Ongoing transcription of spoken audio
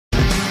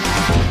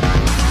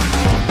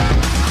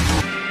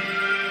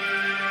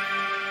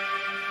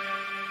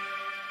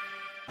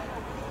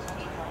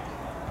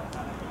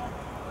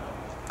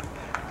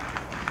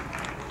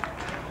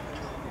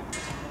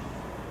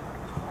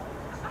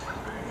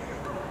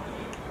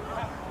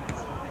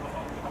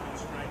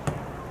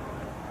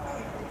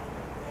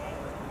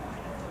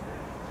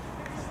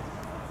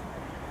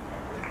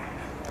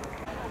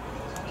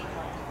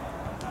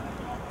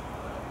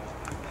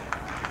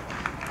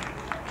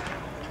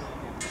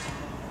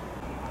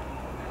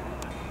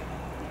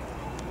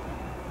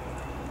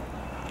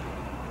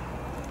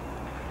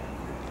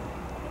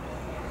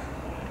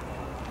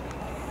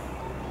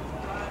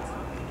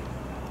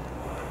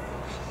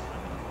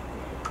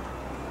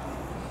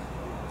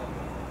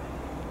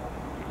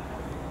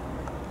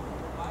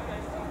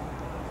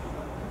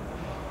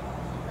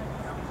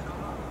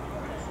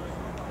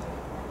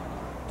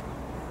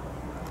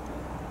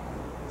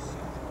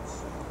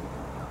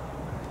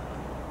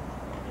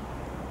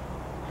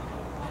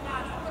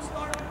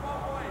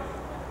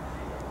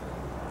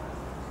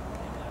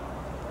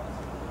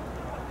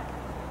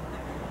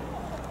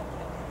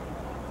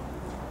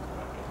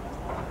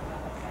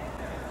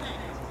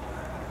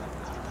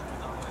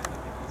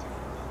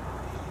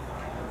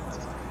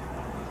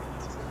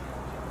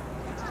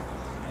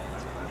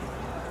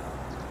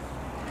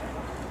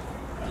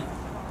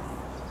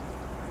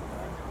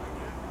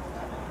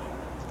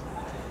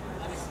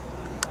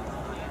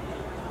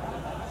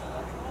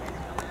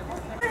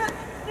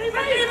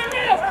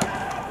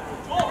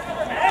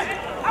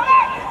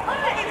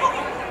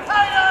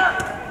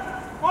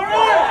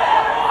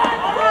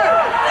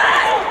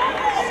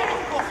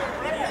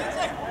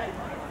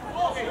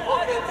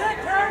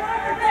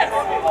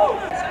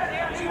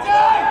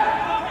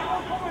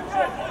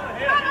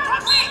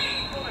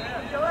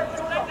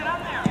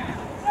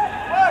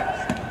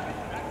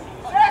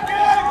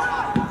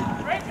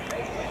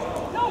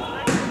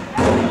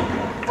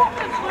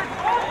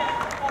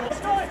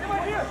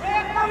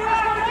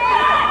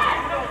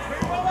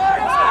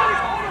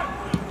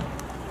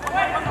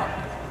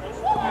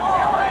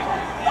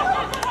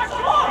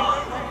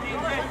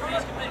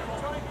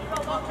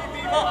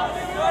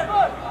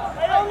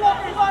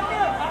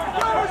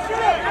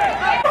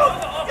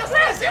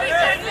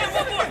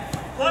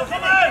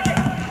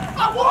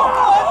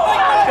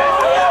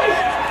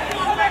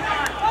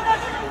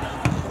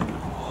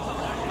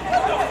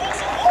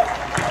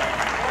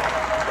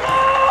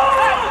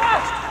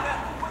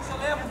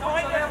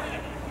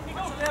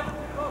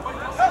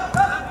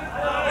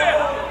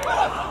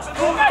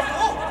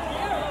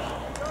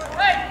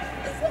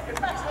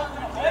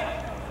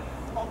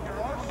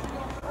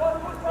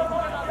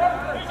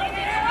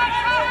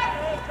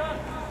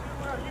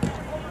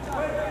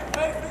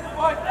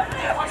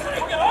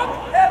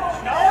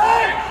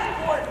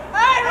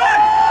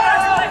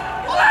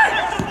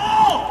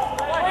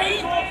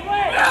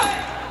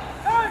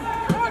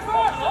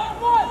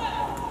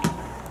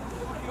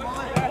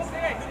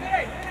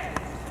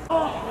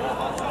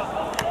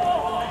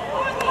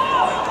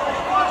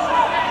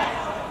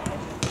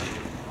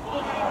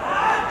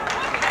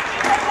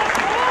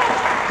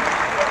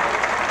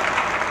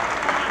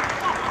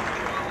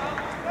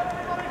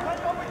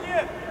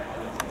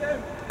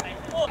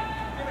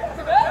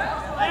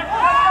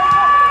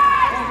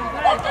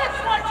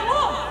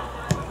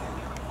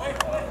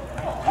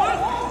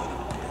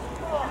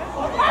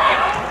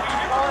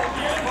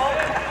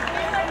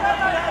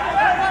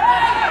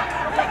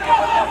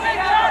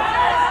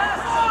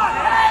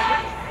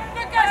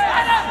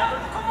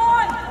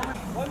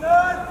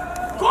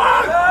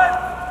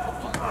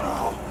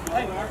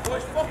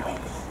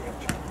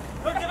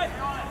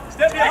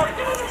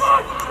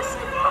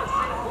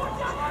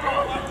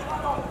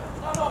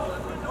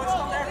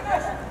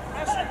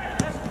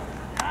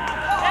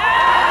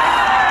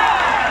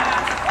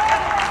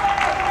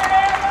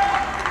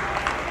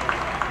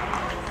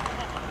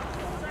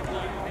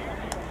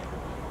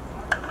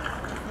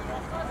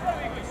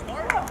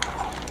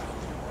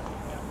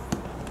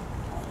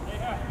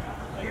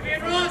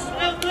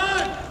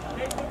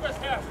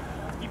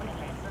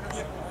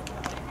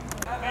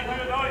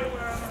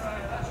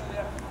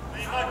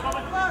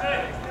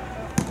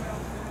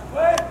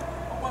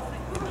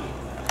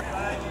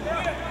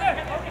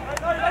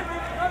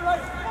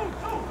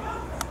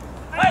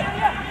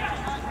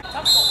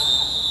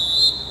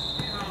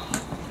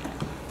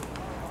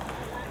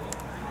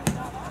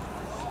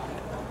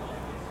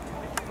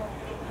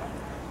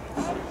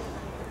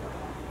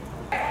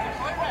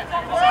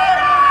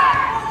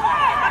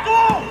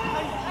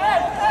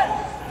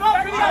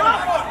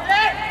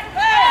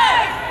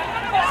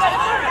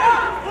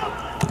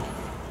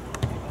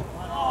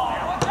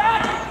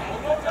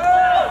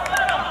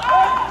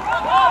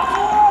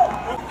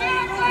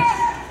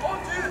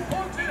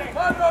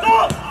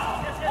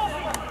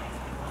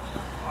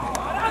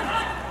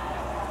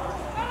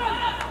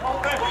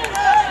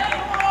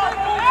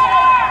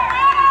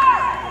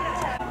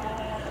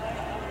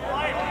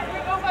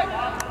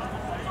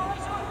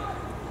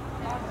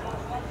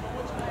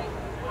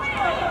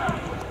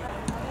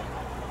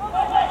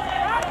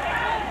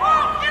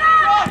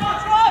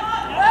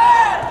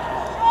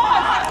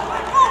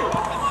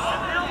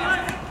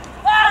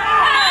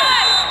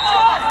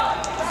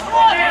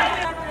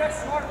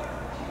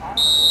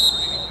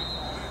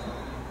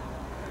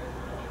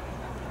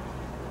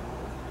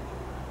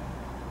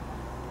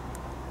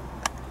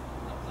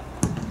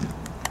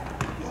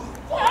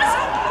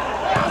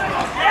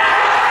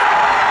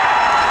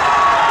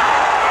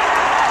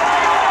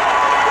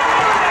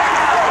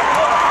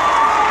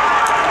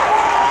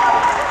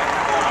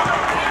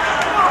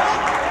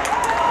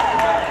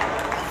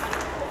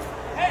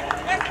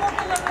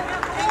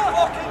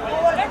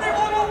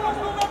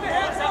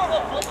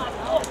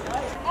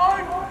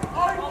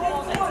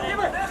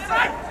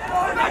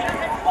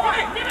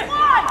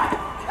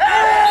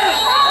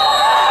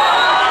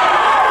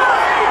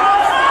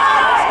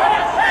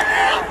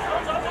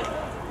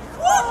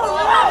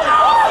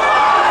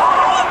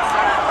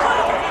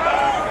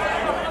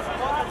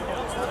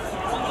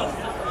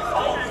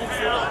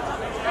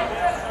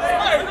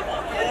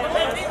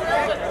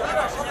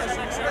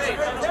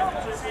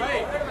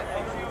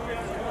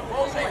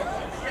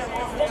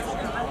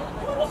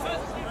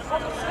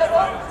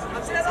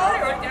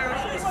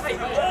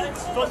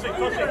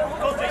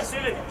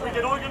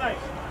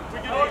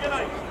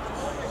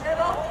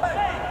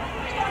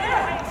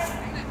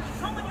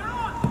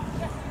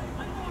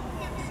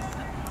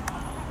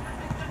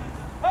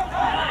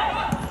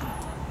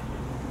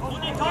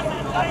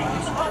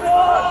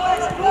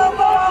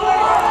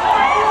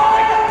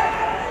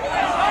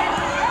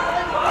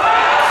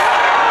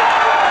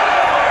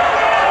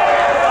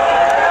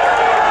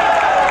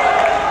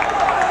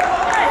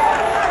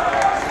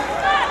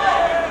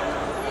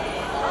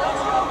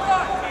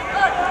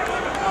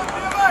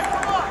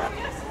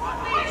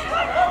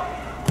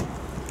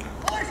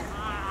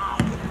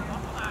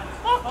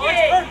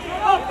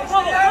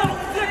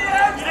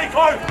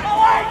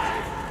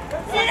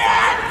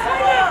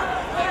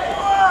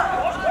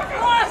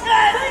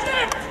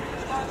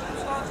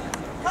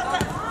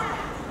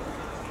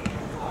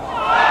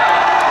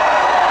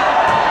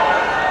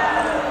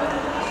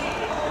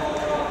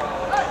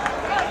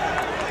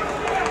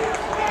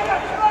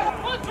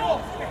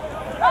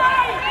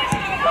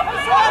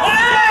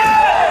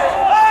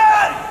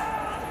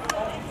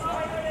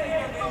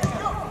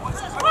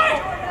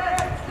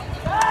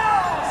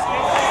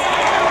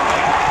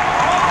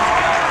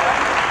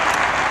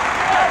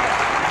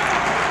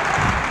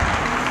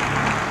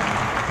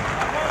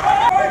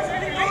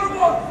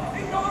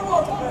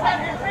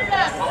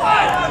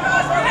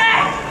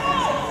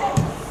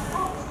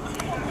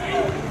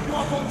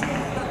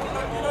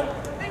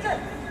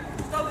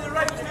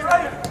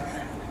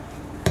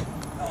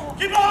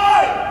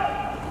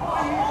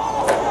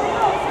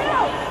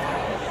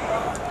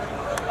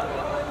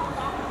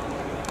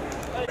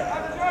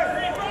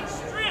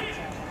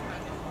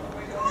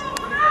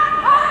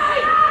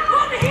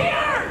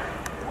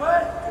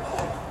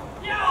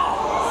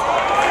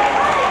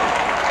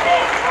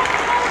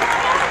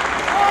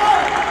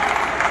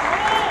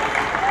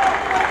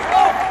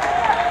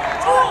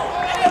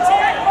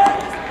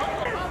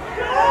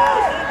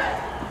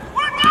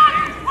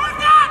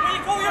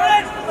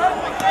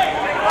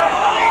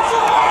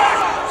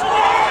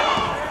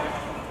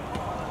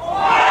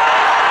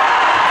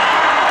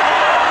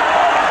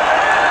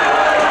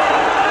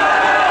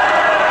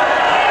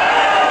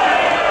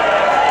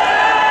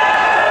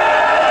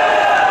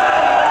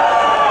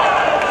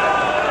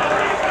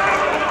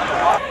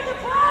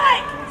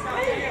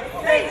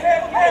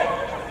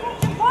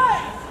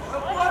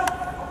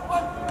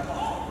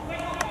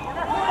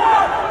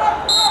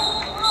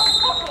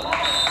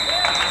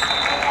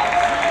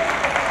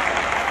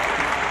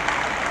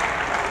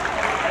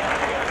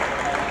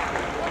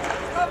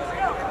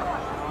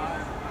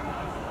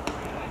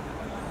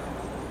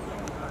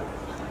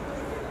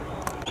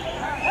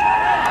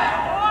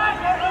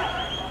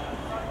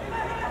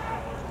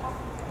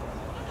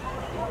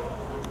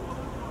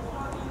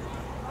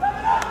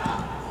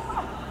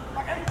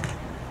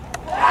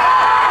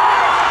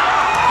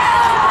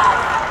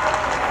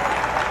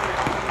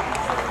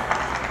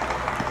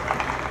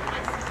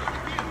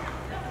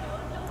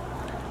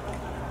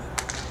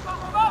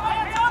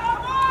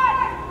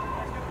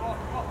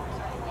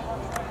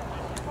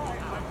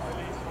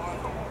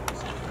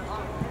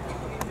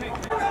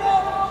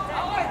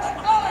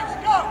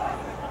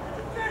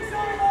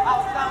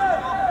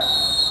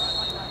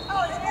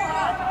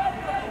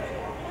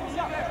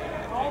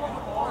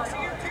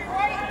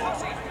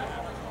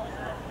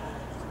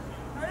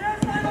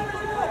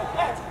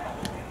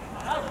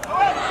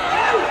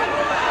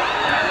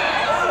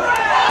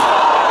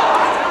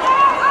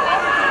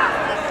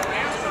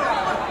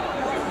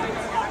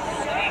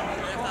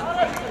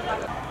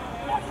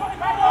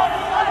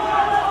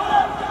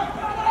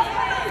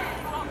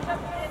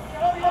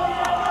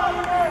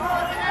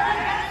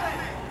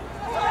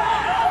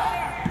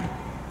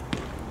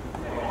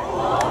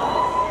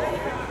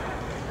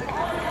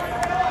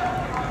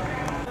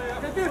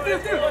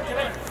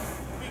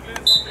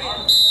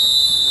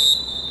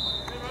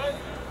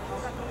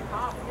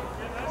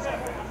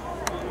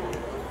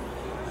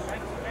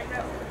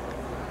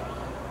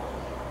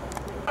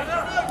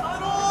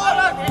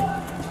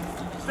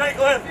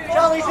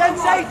Charlie's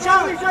inside,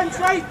 Charlie's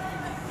inside!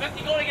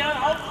 50 going again,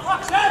 hold the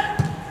fuck's head!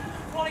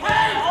 Going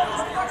again, hold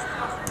the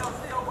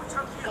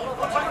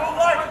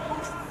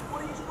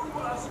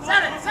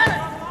Set it, set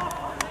it!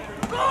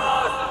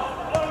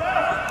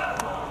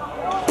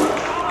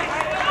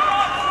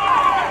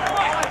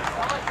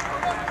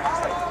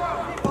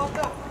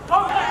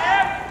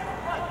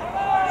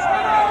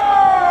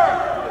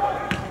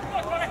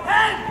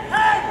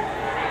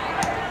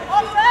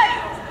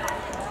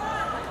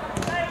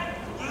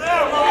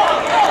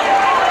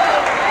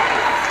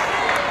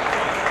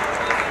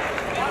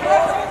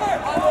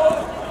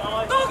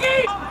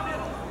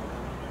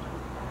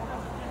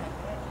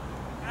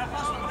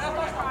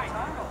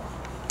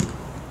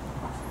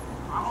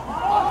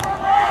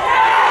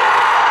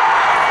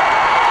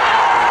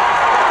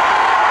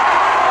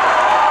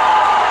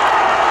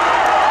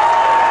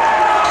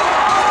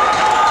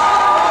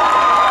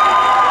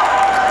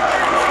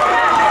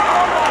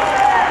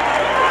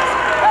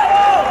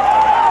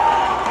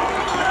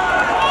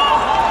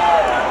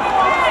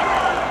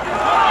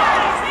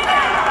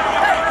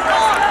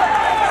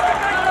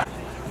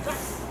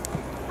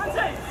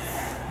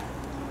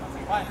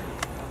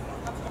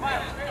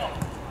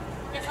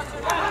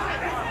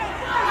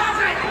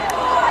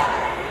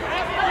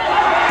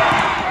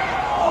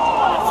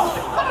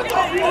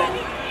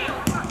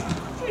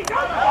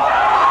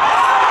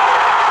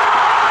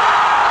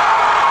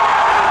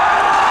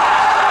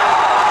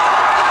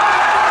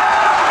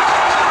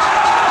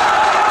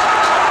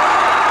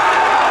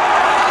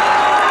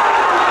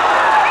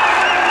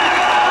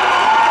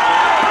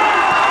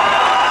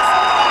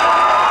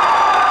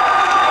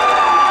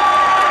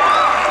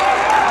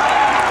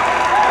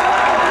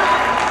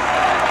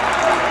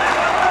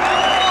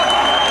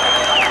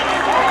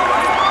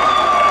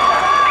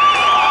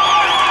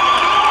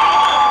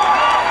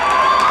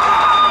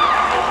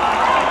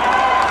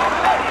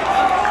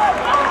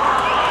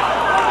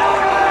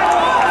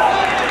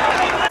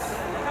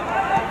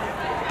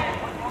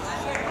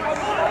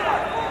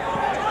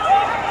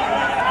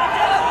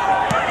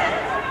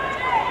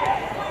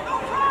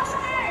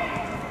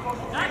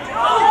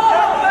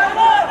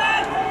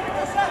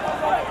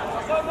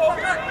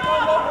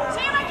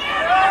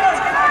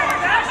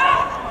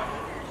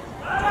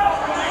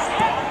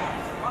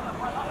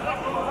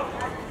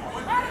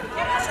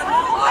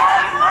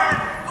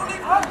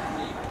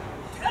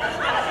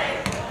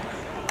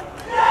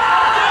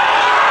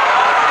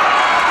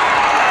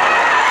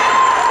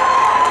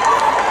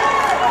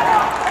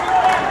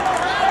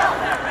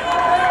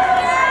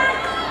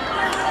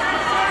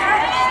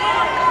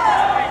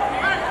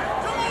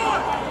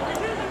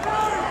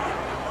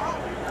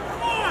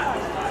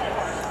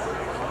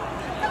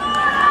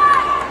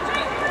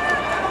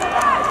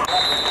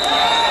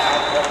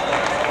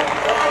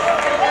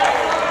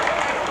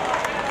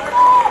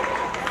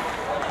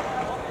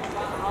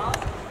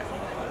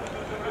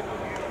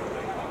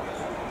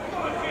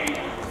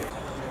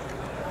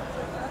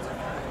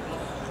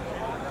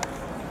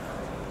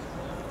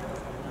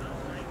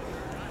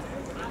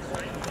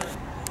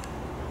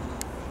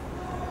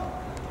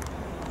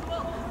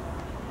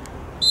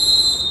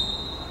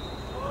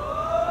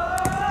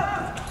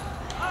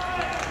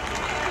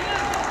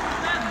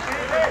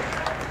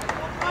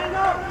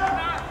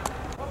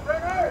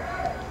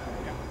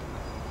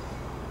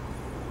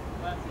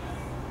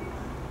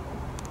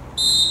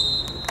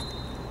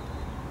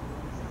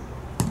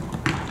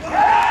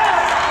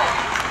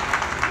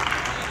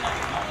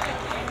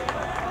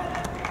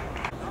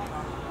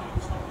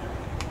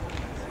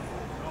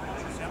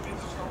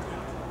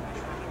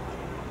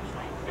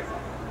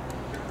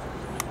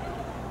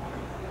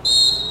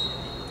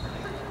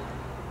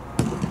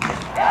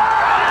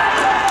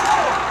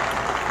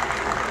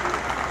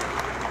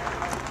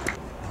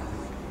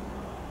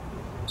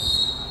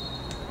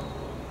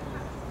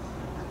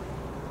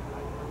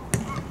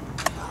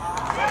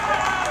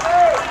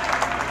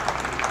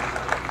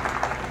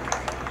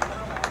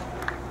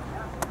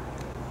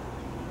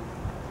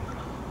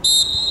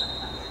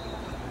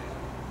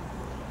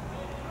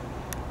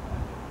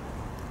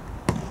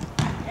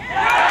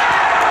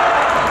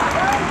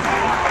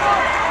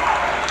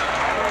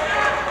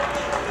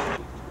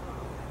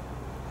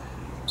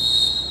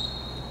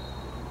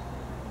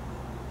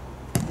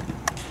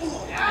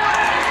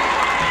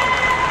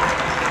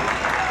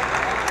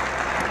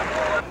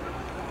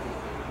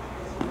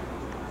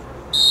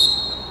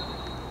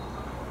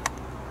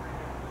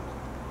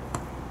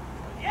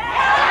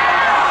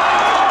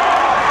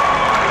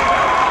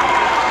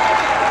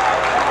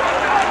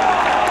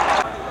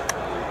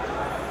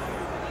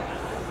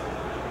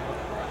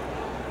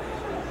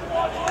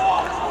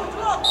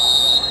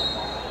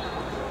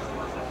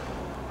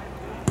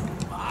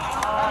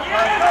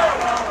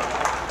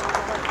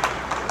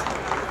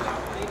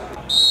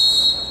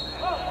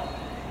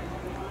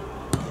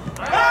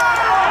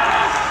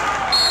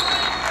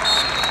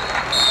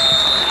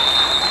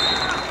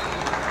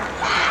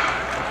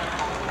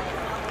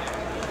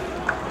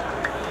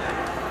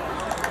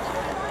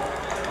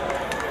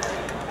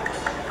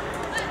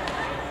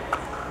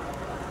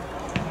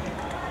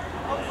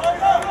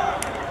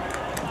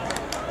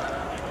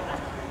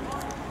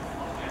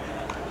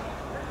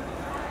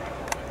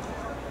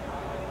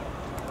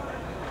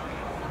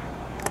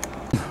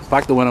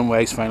 Back to winning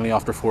ways finally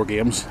after 4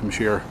 games. I'm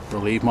sure you're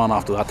relieved, man,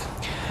 after that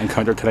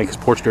encounter tonight, because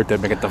Portstewart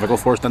did make it difficult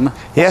for us, didn't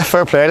they? Yeah,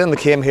 fair play to them. They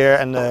came here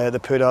and they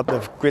put up,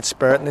 they've great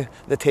spirit in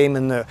the team,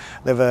 and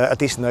they've a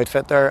decent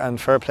outfit there, and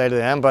fair play to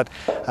them. But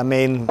I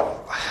mean,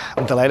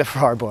 I'm delighted for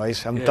our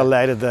boys. I'm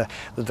delighted. The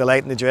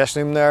delight in the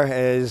dressing room there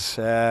is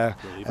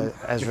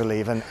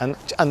relieving, and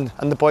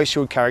the boys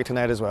showed character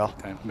tonight as well.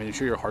 Okay. I mean, I'm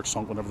sure your heart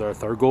sunk whenever their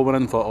third goal went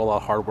in. Thought all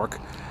that hard work.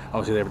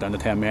 Obviously, they were down to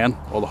 10 men.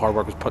 All the hard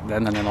work was put in,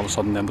 and then all of a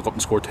sudden, them to go up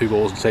and score 2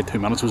 goals inside 2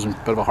 minutes was a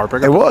bit of a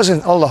heartbreaker. It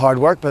wasn't all the hard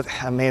work, but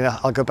I mean,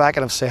 I'll go back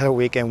and I've said it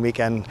week in, week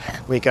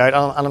out, and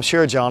I'm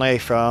sure Johnny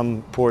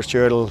from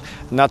Portstewart will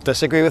not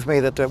disagree with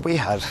me that we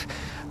had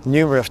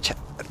numerous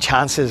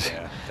chances,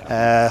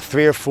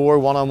 3 or 4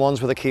 one-on-ones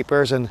with the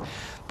keepers,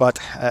 but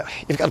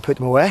you've got to put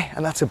them away,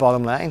 and that's the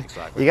bottom line.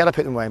 Exactly. You got to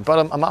put them away.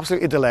 But I'm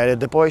absolutely delighted.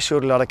 The boys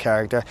showed a lot of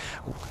character.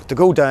 To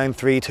go down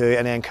 3-2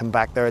 and then come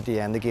back there at the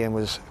end again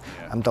was,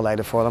 I'm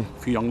delighted for them. A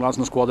few young lads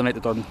in the squad tonight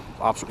that done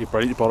absolutely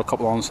brilliant. They brought a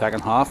couple on in the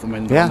second half. I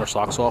mean, they won their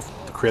socks off.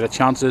 They created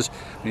chances.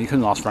 I mean, you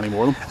couldn't ask for any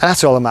more of them. And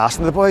that's all I'm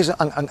asking the boys.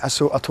 And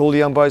so I told the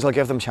young boys I'll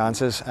give them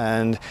chances,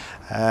 and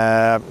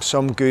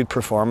some good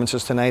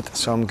performances tonight,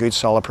 some good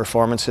solid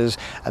performances.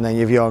 And then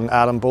you've young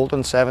Adam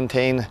Bolton,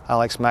 17,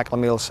 Alex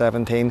McLemore,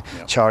 17.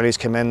 Charlie's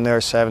come in there,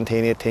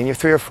 17, 18. You've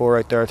 3 or 4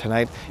 out there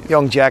tonight.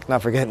 Young Jack,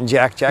 not forgetting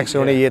Jack. Jack's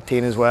only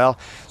 18 as well.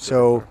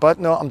 So, but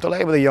no, I'm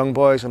delighted with the young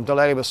boys. I'm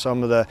delighted with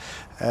some of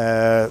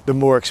the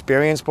more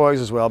experienced boys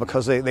as well,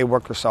 because they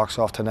worked their socks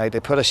off tonight. They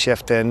put a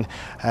shift in,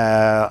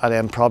 and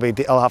then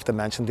probably I'll have to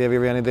mention Davy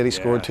Rennie. Did he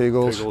scored 2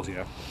 goals? 2 goals,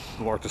 yeah.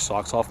 Worked his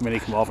socks off. I mean, he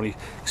came off and he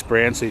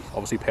experienced. He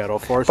obviously paid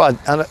off for us. But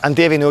and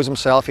Davy knows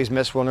himself. He's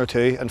missed 1 or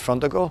 2 in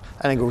front of goal,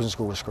 and then goes and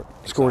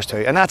scores 2,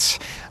 and that's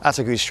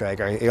a good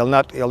striker. He'll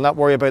not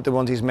worry about the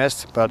ones he's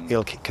missed, but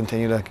he'll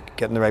continue to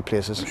get in the right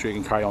places. I'm sure he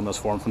can carry on this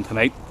form from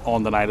tonight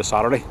on the night of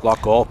Saturday.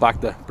 Lock goal, back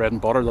to bread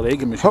and butter of the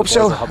league, and hope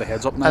so. Have the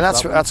heads up now. And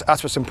that's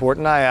what's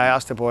important. I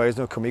asked the boys,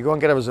 "No, can we go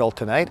and get a result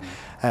tonight?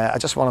 I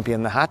just want to be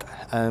in the hat,"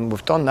 and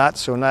we've done that.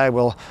 So now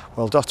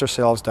we'll dust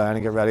ourselves down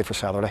and get ready for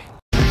Saturday.